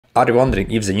Are you wondering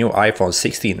if the new iPhone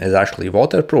 16 is actually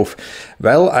waterproof?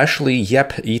 Well, actually,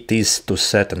 yep, it is to a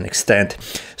certain extent.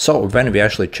 So when we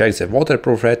actually check the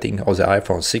waterproof rating of the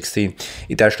iPhone 16,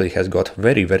 it actually has got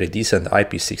very decent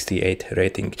IP68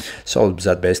 rating. So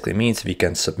that basically means we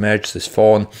can submerge this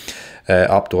phone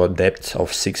up to a depth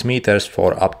of 6 meters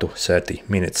for up to 30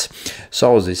 minutes.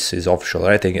 So this is official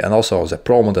rating, and also the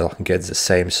Pro model gets the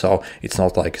same, so it's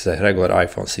not like the regular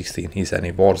iPhone 16 is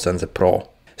any worse than the Pro.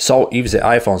 So if the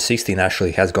iPhone 16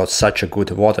 actually has got such a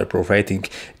good waterproof rating,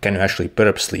 can you actually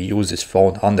purposely use this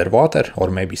phone underwater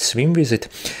or maybe swim with it?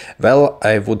 Well,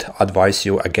 I would advise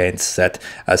you against that,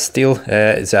 as still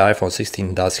the iPhone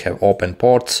 16 does have open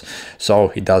ports.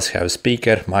 So it does have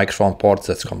speaker, microphone ports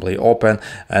that's completely open,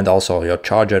 and also your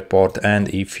charger port. And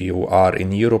if you are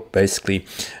in Europe basically,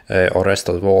 or rest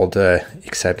of the world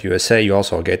except USA, you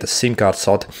also get a SIM card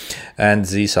slot, and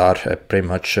these are pretty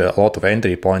much a lot of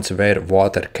entry points where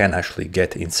water can actually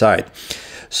get inside.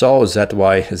 So that's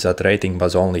why that rating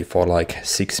was only for like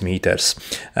 6 meters,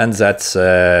 and that's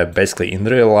basically in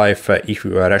real life. If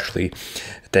you are actually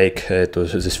take to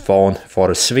this phone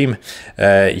for a swim,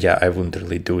 yeah, I wouldn't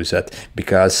really do that,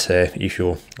 because if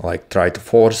you like try to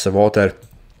force the water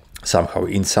somehow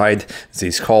inside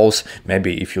these holes,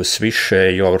 maybe if you swish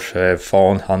your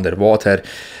phone underwater,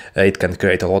 it can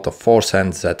create a lot of force,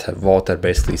 and that water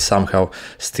basically somehow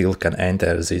still can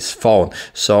enter this phone.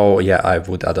 So yeah, I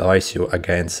would advise you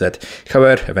against that.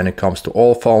 However, when it comes to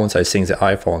all phones, I think the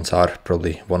iPhones are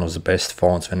probably one of the best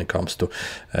phones when it comes to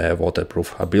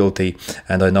waterproof ability,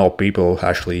 and I know people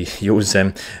actually use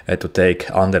them to take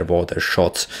underwater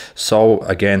shots. So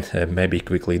again, maybe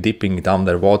quickly dipping it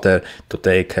underwater to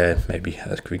take maybe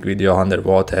a quick video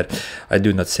underwater, I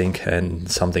do not think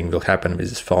something will happen with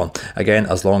this phone. Again,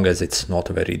 as long as it's not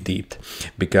very deep,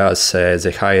 because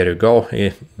the higher you go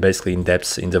basically in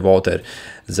depth in the water,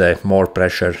 the more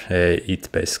pressure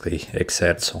it basically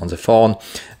exerts on the phone,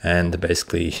 and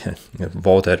basically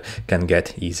water can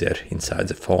get easier inside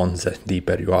the phone the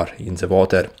deeper you are in the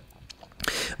water.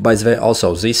 By the way,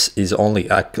 also this is only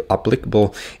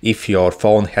applicable if your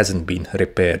phone hasn't been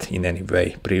repaired in any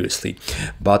way previously.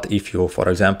 But if you, for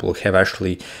example, have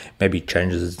actually maybe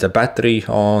changed the battery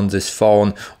on this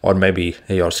phone, or maybe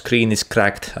your screen is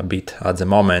cracked a bit at the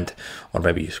moment, or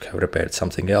maybe you have repaired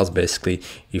something else, basically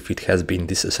if it has been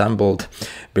disassembled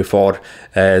before,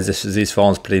 these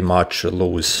phones pretty much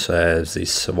lose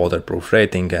this waterproof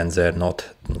rating, and they're not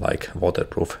like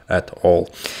waterproof at all.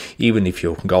 Even if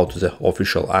you go to the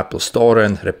official Apple store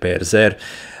and repair there,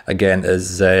 again,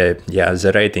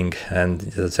 the rating and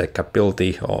the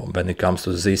capability when it comes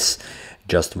to this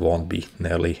just won't be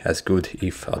nearly as good,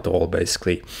 if at all,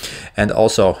 basically. And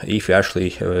also, if you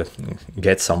actually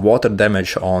get some water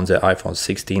damage on the iPhone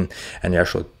 16 and you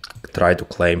actually try to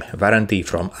claim warranty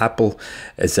from Apple,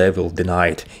 they will deny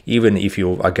it, even if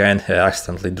you again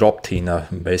accidentally dropped in a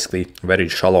basically very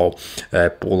shallow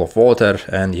pool of water.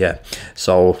 And yeah,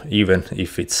 so even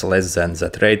if it's less than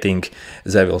that rating,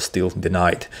 they will still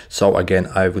deny it. So again,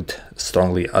 I would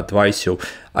strongly advise you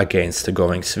against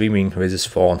going swimming with this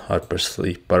phone or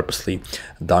purposely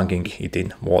dunking it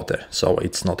in water. So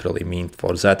it's not really meant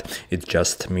for that, it's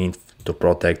just meant to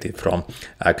protect it from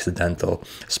accidental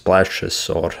splashes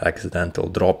or accidental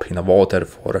drop in the water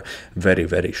for a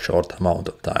very short amount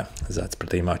of time. That's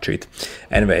pretty much it.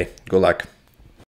 Anyway, good luck.